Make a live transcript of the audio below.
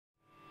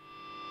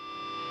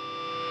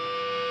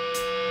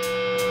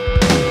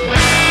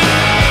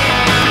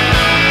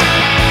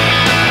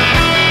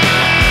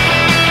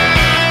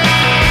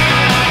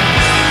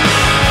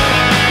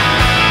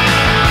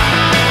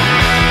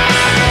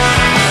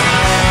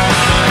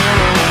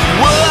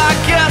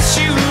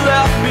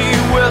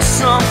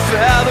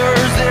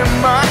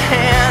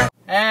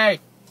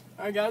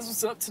Alright guys,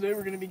 what's up? Today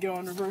we're going to be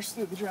going reverse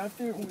through the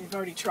drive-thru. We've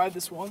already tried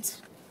this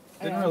once.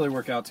 Didn't really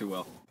work out too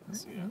well.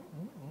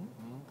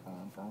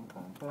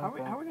 How are we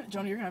gonna,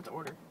 Johnny, you're going to have to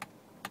order.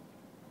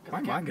 Why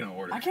am I going to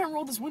order? I can't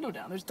roll this window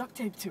down. There's duct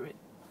tape to it.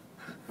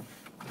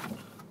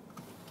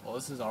 Well,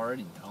 this is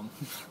already dumb.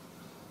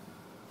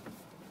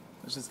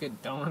 Let's just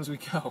get dumber as we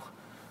go.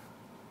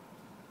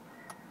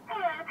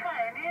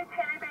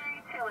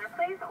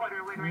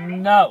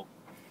 No.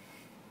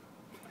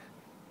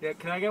 Yeah,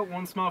 can I get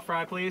one small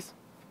fry, please?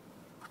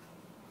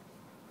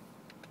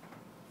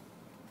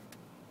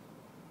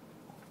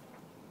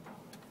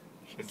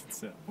 Doesn't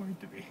sound weird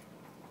to me.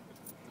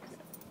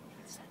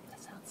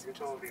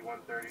 Control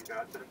V130,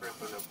 got to the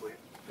first window, please.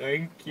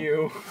 Thank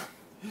you.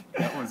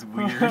 That was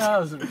weird. That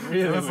was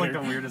really That was weird.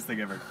 like the weirdest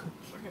thing ever.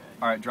 Okay.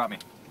 Alright, drop me.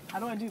 How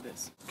do I do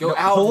this? Go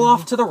out. Pull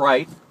off to the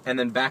right and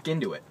then back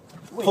into it.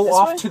 Wait, Pull this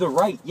off way? to the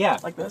right, yeah.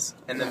 Like this?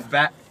 And then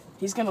back.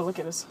 He's going to look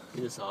at us.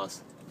 Get a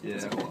sauce.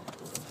 Yeah.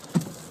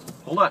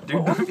 Hold on, dude.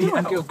 What are you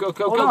doing? Go, go,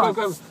 go, Hold go, on.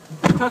 go,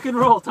 go. Tuck and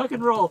roll, tuck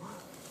and roll.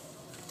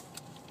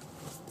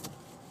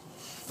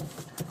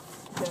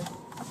 Okay.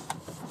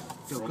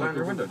 Roll down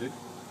your window, dude.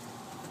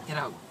 Get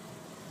out.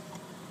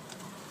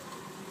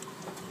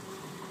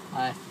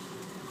 Hi.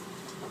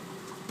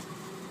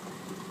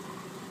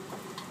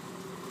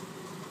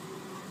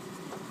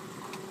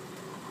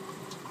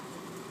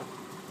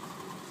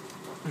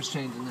 There's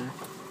change in there.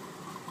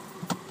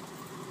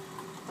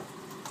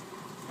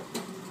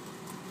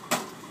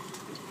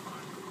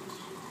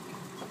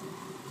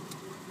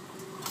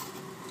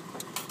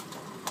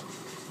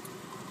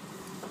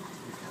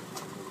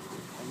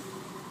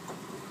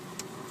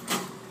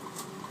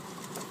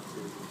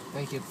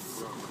 Thank you.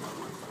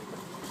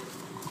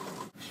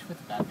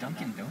 With that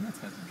Dunkin' Donuts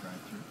has a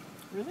drive-thru.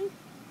 Really?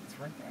 It's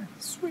right there.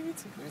 Sweet.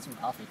 Go get some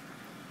coffee.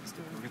 Let's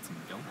do Go it. get some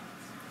donuts.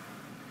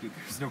 Dude,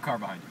 there's no car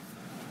behind you.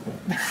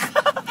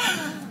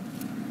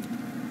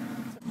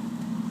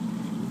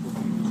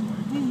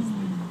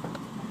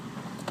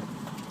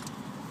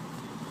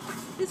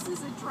 This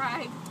is a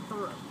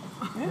drive-through.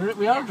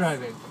 We are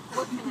driving.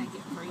 What can I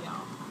get for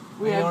y'all?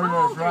 We have- ordered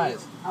our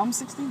fries. I'm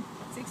 16.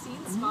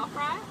 16 small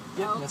fry?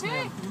 Yep. Okay. Yes,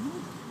 ma'am.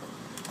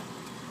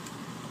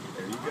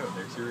 There you go.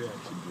 There's your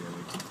reaction,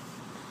 Jeremy.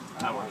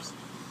 Ours.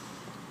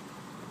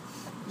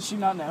 Does she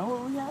not know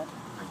what we had?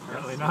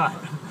 Apparently not.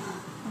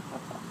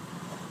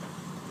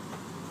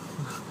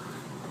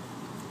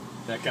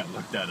 That guy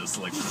looked at us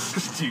like,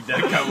 dude,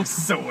 that guy was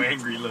so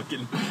angry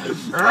looking. As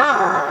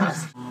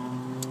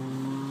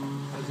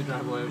we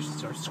drive away, we should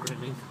start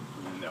screaming.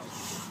 No.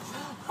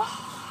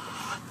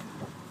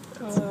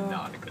 That's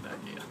not a good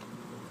idea.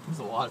 There's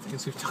a lot of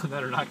things we've done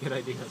that are not good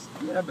ideas.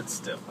 Yeah, but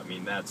still, I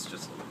mean, that's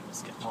just a little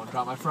sketchy. Don't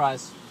drop my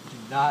fries. Do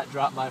not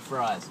drop my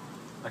fries.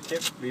 I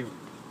can't believe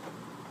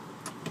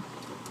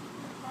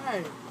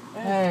Hey.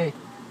 Hey,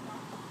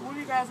 What are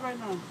you guys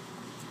waiting on?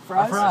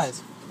 my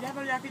fries. Yeah,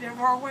 but y'all be there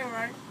far away,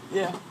 right?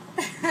 Yeah.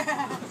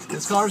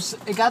 This car's,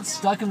 it got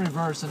stuck in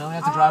reverse, and now we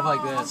have to drive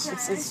like this.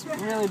 It's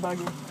really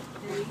buggy.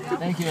 There you go.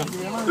 Thank you.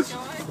 Enjoy.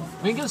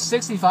 We can go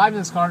 65 in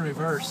this car in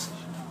reverse.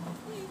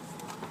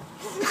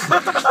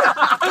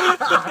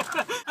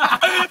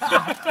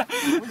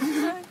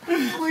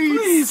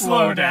 Please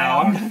slow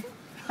down.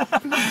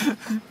 Alright,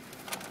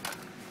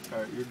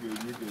 you're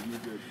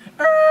good.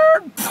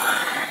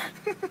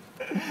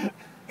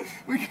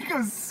 We can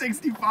go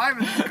 65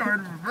 in this car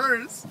in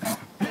reverse.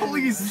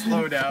 Please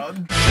slow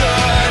down.